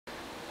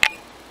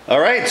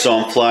Alright, so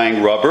I'm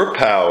flying rubber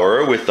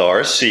power with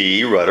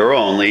RC, rudder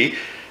only,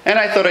 and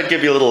I thought I'd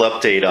give you a little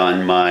update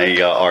on my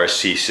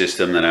RC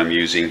system that I'm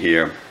using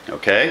here.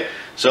 Okay,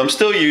 so I'm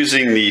still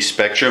using the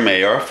Spectrum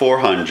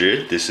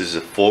AR400. This is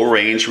a full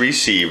range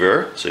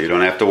receiver, so you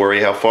don't have to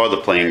worry how far the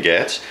plane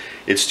gets.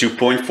 It's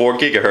 2.4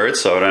 gigahertz,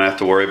 so I don't have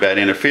to worry about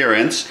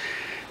interference.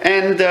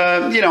 And,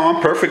 you know,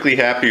 I'm perfectly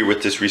happy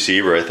with this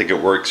receiver. I think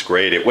it works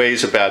great. It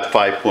weighs about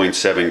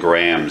 5.7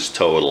 grams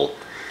total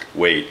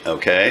weight,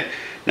 okay?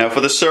 Now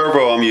for the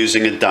servo, I'm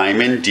using a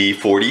Diamond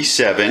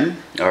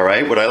D47. All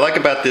right, what I like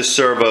about this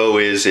servo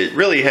is it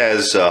really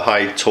has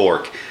high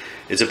torque.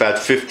 It's about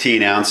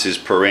 15 ounces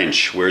per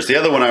inch, whereas the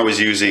other one I was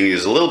using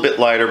is a little bit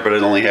lighter, but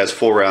it only has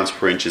 4 ounces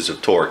per inches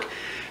of torque.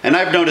 And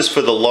I've noticed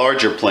for the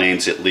larger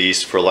planes, at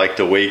least, for like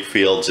the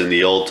Wakefields and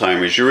the old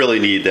timers, you really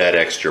need that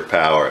extra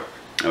power.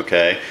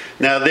 Okay,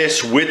 now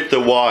this with the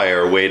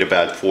wire weighed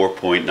about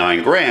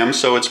 4.9 grams,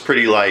 so it's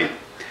pretty light.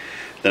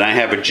 Then I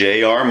have a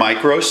JR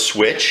micro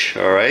switch.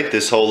 All right,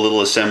 this whole little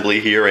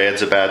assembly here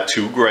adds about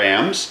 2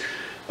 grams.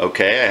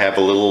 Okay, I have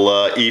a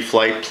little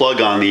E-flite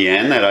plug on the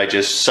end that I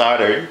just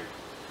soldered.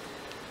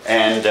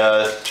 And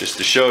just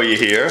to show you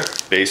here,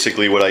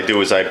 basically what I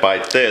do is I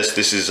bite this.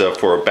 This is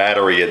for a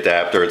battery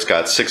adapter. It's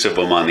got 6 of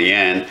them on the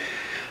end.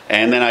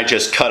 And then I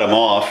just cut them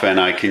off and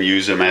I can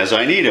use them as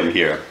I need them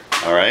here.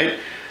 All right.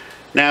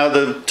 Now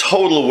the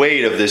total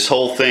weight of this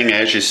whole thing,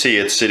 as you see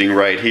it sitting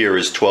right here,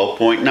 is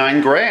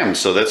 12.9 grams,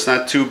 so that's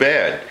not too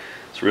bad.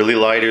 It's really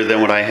lighter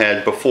than what I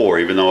had before,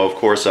 even though of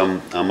course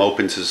I'm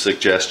open to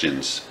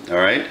suggestions.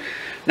 Alright.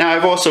 Now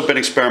I've also been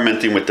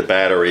experimenting with the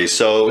battery,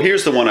 so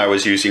here's the one I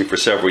was using for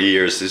several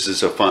years. This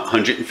is a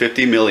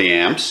 150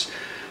 milliamps,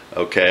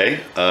 okay,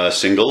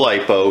 single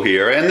LiPo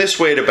here, and this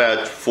weighed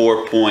about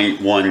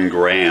 4.1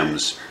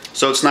 grams,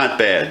 so it's not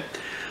bad.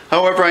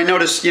 However, I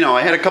noticed, you know,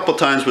 I had a couple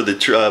times where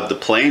the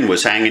plane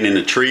was hanging in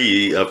a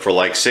tree for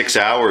like 6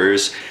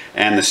 hours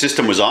and the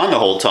system was on the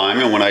whole time,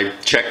 and when I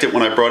checked it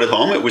when I brought it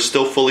home, it was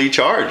still fully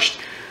charged.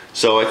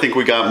 So I think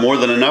we got more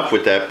than enough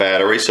with that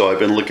battery, so I've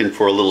been looking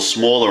for a little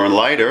smaller and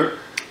lighter.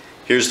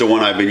 Here's the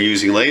one I've been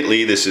using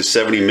lately. This is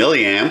 70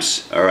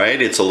 milliamps, all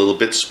right? It's a little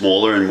bit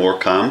smaller and more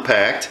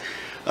compact.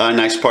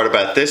 Nice part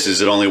about this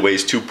is it only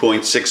weighs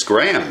 2.6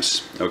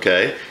 grams,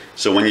 okay?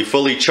 So when you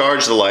fully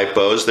charge the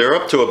LiPos, they're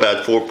up to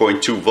about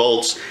 4.2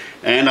 volts.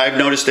 And I've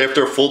noticed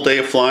after a full day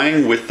of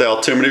flying with the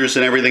altimeters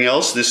and everything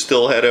else, this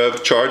still had a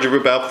charge of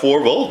about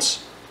 4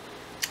 volts.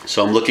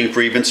 So I'm looking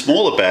for even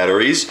smaller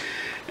batteries.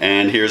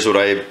 And here's what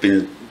I've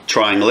been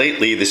trying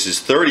lately. This is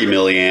 30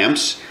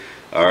 milliamps.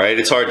 All right,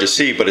 it's hard to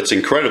see, but it's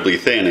incredibly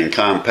thin and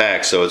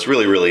compact, so it's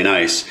really, really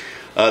nice.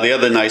 The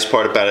other nice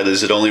part about it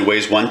is it only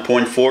weighs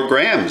 1.4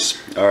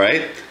 grams. All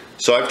right.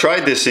 So I've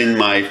tried this in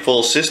my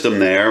full system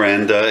there,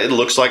 and it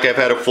looks like I've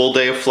had a full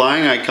day of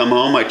flying. I come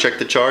home, I check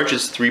the charge,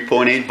 it's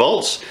 3.8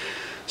 volts.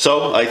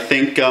 So I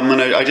think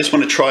I just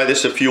want to try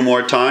this a few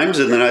more times,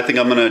 and then I think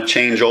I'm gonna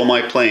change all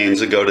my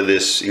planes and go to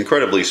this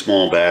incredibly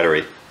small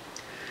battery.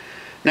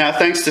 Now,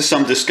 thanks to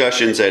some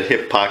discussions at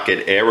Hip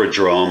Pocket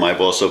Aerodrome,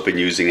 I've also been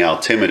using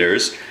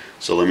altimeters.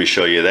 So let me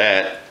show you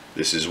that.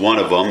 This is one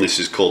of them. This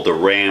is called the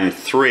Ram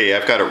 3.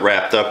 I've got it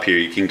wrapped up here.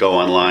 You can go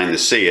online to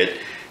see it.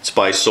 It's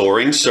by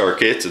Soaring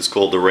Circuits. It's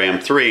called the Ram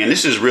 3, and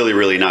this is really,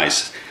 really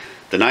nice.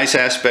 The nice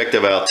aspect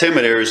of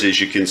altimeters is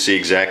you can see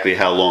exactly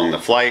how long the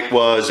flight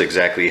was,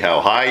 exactly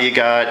how high you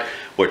got,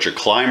 what your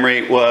climb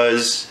rate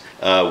was,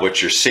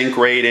 what your sink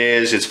rate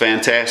is. It's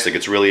fantastic.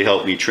 It's really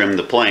helped me trim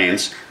the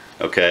planes.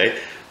 Okay,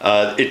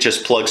 it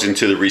just plugs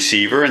into the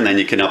receiver, and then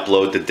you can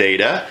upload the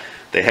data.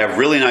 They have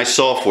really nice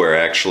software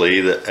actually,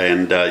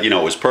 and you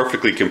know, it was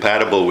perfectly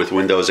compatible with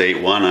Windows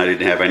 8.1. I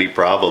didn't have any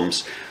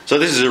problems. So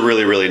this is a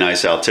really, really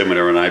nice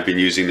altimeter, and I've been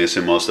using this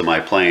in most of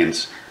my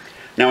planes.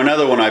 Now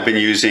another one I've been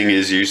using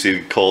is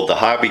usually called the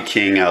Hobby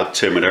King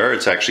altimeter.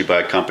 It's actually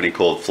by a company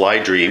called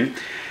Flydream,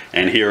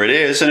 and here it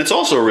is, and it's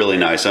also really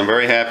nice. I'm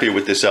very happy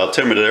with this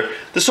altimeter.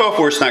 The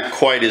software is not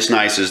quite as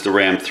nice as the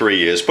Ram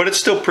 3 is, but it's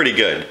still pretty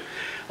good.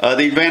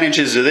 The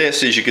advantages of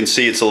this is you can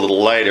see it's a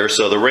little lighter.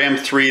 So the Ram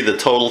 3, the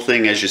total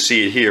thing as you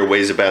see it here,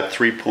 weighs about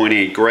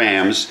 3.8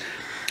 grams.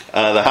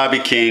 The Hobby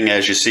King,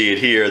 as you see it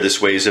here,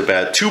 this weighs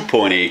about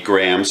 2.8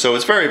 grams. So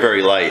it's very,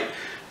 very light,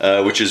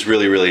 which is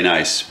really, really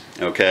nice.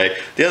 Okay.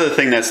 The other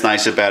thing that's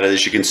nice about it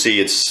is you can see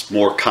it's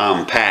more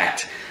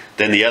compact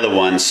than the other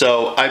one.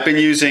 So I've been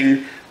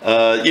using,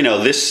 you know,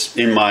 this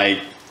in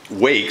my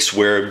wakes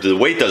where the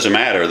weight doesn't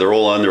matter. They're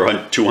all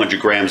under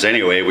 200 grams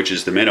anyway, which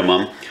is the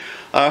minimum.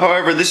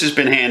 However, this has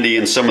been handy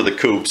in some of the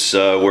coupes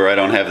where I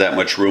don't have that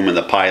much room in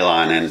the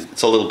pylon, and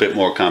it's a little bit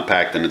more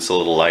compact and it's a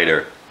little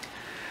lighter.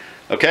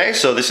 Okay,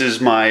 so this is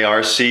my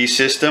RC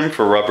system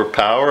for rubber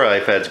power.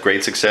 I've had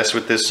great success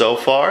with this so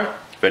far.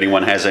 If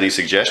anyone has any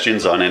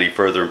suggestions on any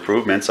further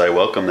improvements, I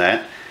welcome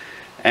that.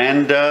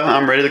 And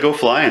I'm ready to go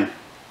flying.